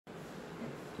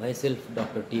Myself,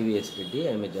 Dr. TVS Reddy.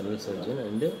 I am a general surgeon,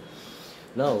 and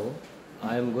now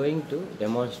I am going to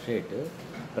demonstrate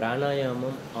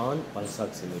pranayamam on pulse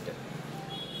oximeter.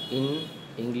 In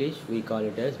English, we call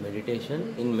it as meditation.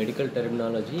 In medical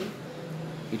terminology,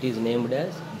 it is named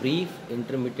as brief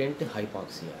intermittent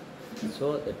hypoxia.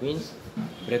 So that means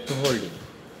breath holding.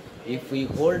 If we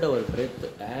hold our breath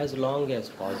as long as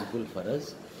possible for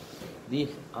us, the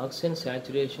oxygen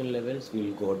saturation levels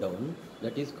will go down.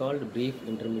 That is called brief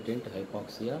intermittent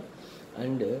hypoxia,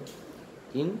 and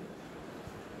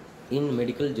in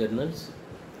medical journals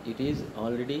it is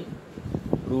already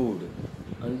proved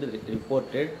and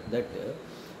reported that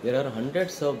there are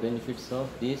hundreds of benefits of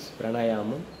this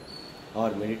pranayama or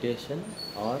meditation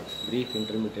or brief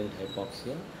intermittent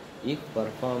hypoxia if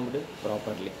performed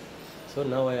properly. So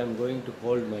now I am going to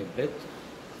hold my breath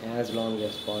as long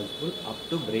as possible up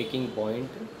to breaking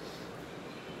point,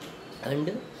 and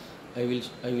I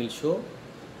will show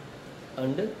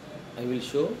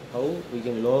how we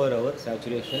can lower our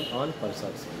saturation on pulse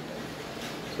oximeter.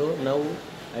 So now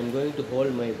I am going to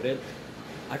hold my breath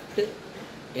at the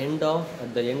end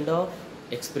of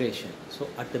expiration. So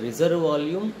at the reserve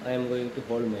volume I am going to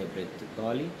hold my breath.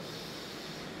 గాలి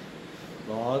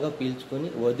బాగా పీల్చుకొని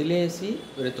వదిలేసి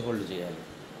breath hold చేయాలి.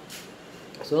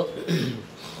 So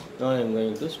now I am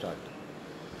going to start.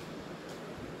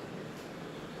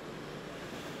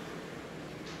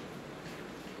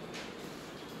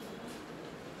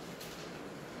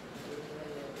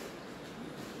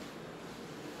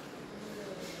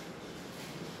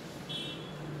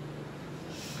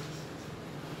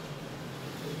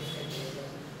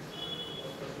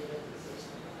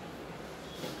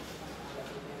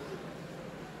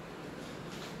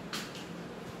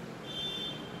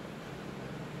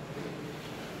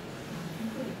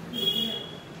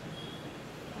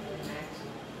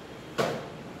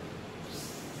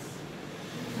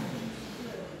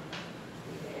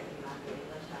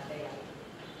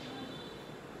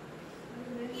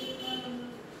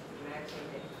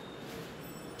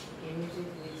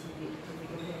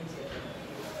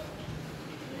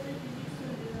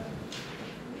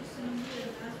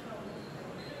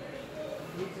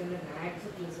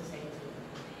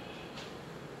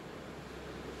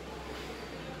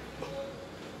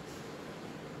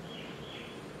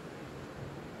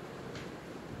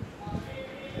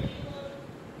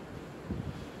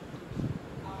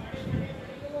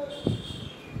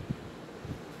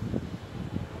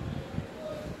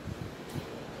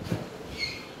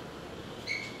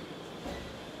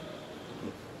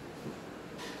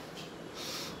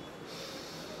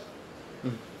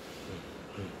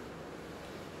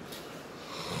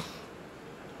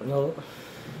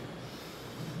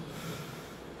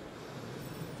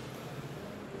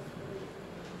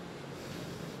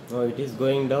 Now it is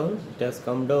going down. It has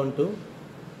come down to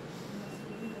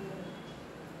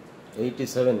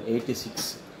 87,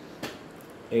 86,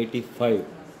 85.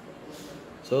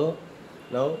 So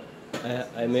now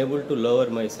I am able to lower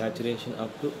my saturation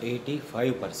up to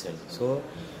 85%. So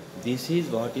this is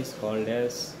what is called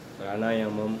as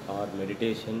pranayamam or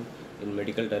meditation, in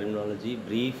medical terminology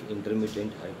brief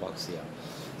intermittent hypoxia.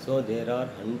 So there are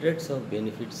hundreds of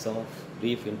benefits of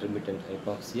brief intermittent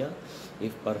hypoxia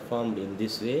if performed in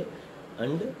this way,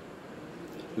 and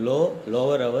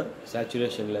lower our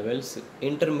saturation levels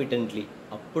intermittently.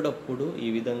 అప్పుడప్పుడు ఈ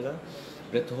విధంగా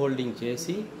breath holding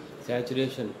చేసి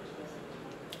saturation.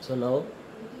 So now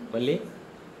మళ్ళీ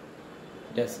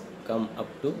it has come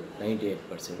up to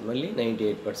 98%. మళ్ళీ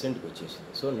 98%కి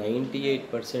వచ్చేసింది. So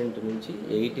 98% నుంచి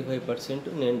 85%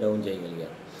 నేను down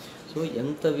చేయగలిగాను. సో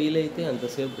ఎంత వీలైతే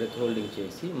అంతసేపు బ్రెత్ హోల్డింగ్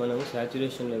చేసి మనం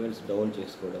సాచురేషన్ లెవెల్స్ డౌన్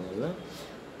చేసుకోవడం వల్ల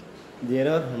there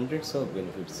are hundreds of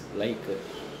benefits like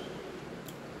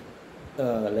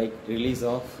release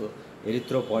of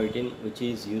erythropoietin, which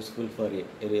is useful for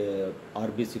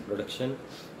RBC production,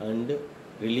 and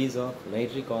release of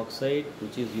nitric oxide,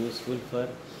 which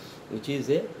is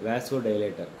a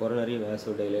vasodilator, coronary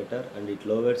vasodilator, and it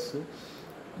lowers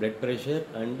blood pressure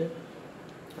and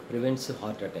prevents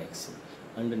heart attacks.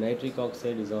 And nitric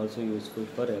oxide is also useful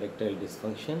for erectile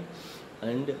dysfunction,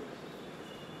 and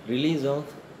release of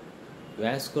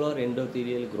vascular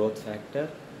endothelial growth factor,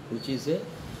 which is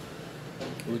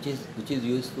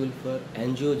useful for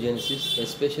angiogenesis,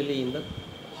 especially in the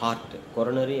heart,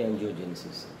 coronary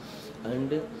angiogenesis, and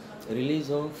release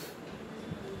of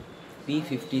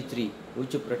P53,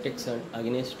 which protects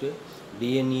against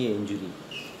DNA injury,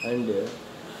 and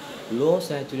low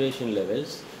saturation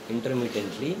levels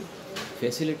intermittently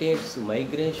facilitates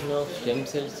migration of stem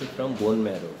cells from bone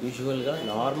marrow. Usually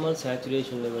normal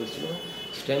saturation levels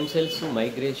stem cells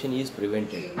migration is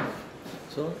prevented.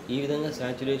 So ఈ విధంగా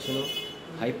saturation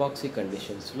hypoxic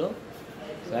కండిషన్స్లో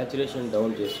saturation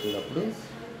down చేసుకున్నప్పుడు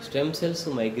stem cells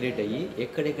migrate అయ్యి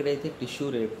ఎక్కడెక్కడైతే tissue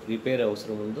repair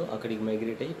అవసరం ఉందో అక్కడికి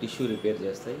migrate అయ్యి టిష్యూ రిపేర్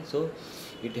చేస్తాయి. So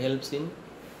it helps in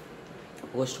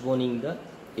postponing the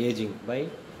ageing by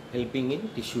helping in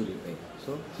tissue repair.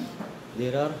 So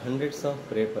there are hundreds of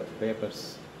papers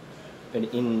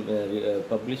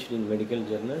published in medical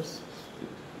journals.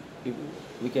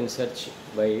 We can search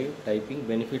by typing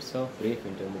benefits of brief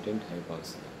intermittent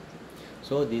hypoxia.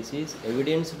 So this is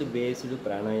evidence based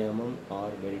pranayamam or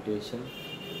meditation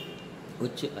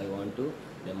which I want to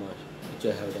demonstrate, which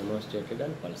I have demonstrated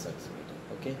on pulse oximeter.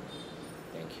 Okay,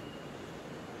 thank you.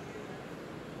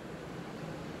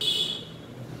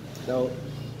 Now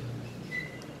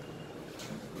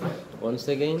once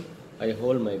again I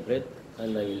hold my breath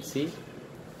and I will see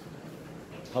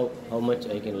how much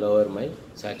I can lower my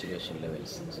saturation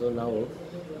levels. So now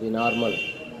the normal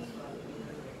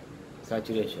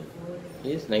saturation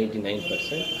is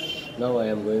 99%. Now I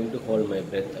am going to hold my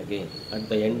breath again at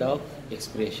the end of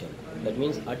expiration. That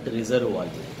means at reserve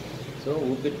volume. So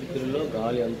ఊపిరితిత్తుల్లో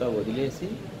గాలి అంతా వదిలేసి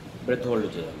breath hold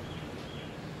చేయాలి.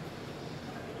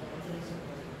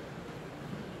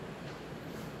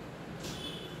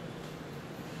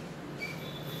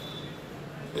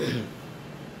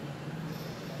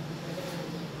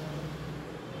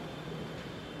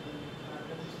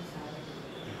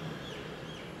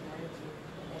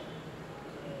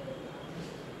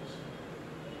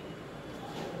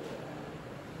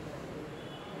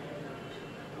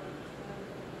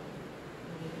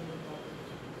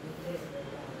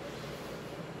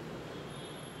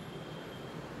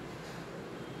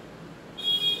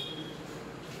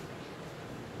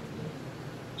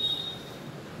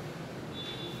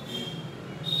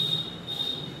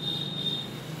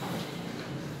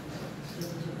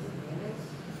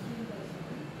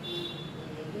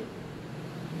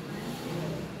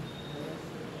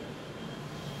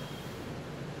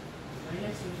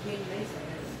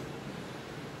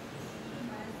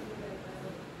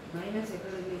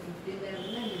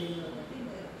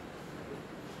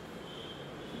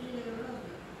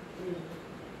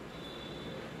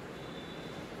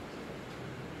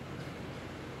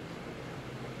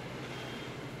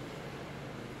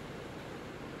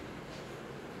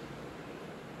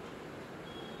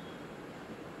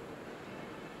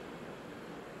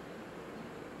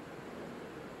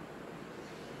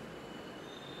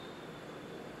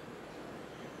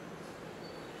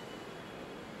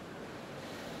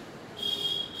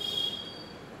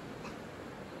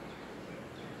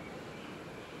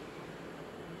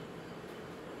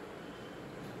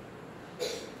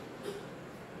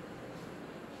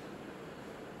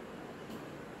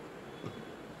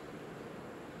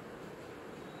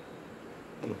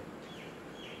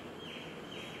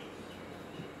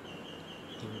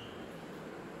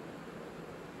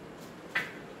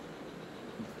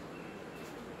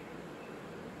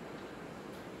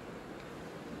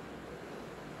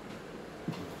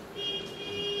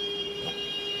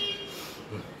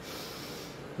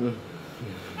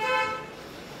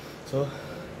 So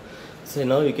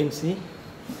now you can see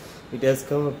it has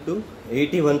come up to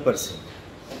 81%,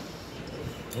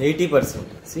 80%.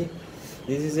 See,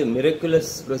 this is a miraculous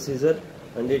procedure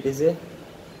and it is a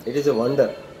wonder.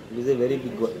 It is a very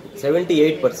big one.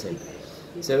 78%,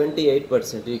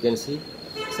 78%. You can see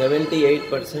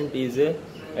 78% is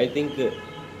I think it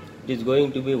is going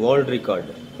to be world record.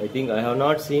 I think I have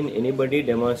not seen anybody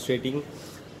demonstrating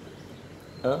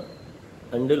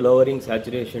and lowering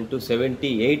saturation to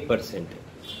 78%.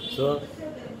 So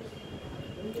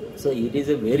it is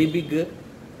a very big,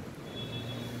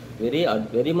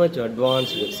 very much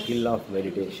advanced skill of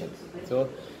meditation. So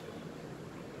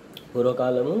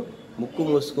పూర్వకాలము ముక్కు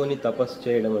మూసుకొని తపస్సు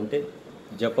చేయడం అంటే,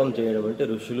 జపం చేయడం అంటే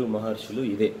ఋషులు మహర్షులు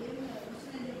ఇదే.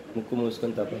 ముక్కు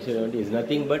మూసుకొని తపస్సు చేయడం అంటే is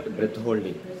nothing but breath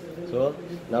holding. So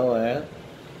now I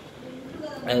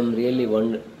am really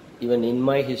wonder. Even in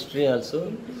my history also,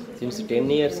 since 10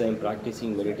 years I am practicing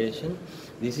meditation,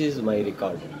 this is my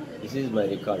record. This is my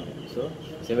record. So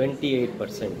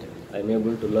 78% I am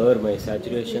able to lower my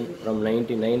saturation from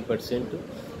 99% to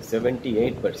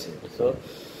 78%. So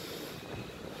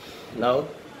now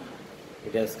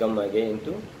it has come again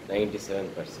to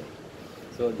 97%.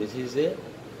 So this is a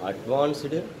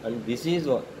advanced, and this is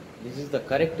the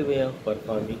correct way of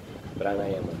performing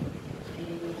pranayama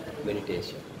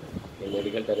meditation. In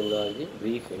medical terminology,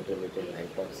 brief intermittent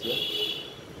hypoxia.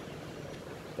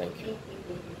 Thank you.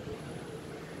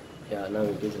 Yeah, now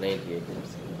it is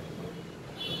 98%.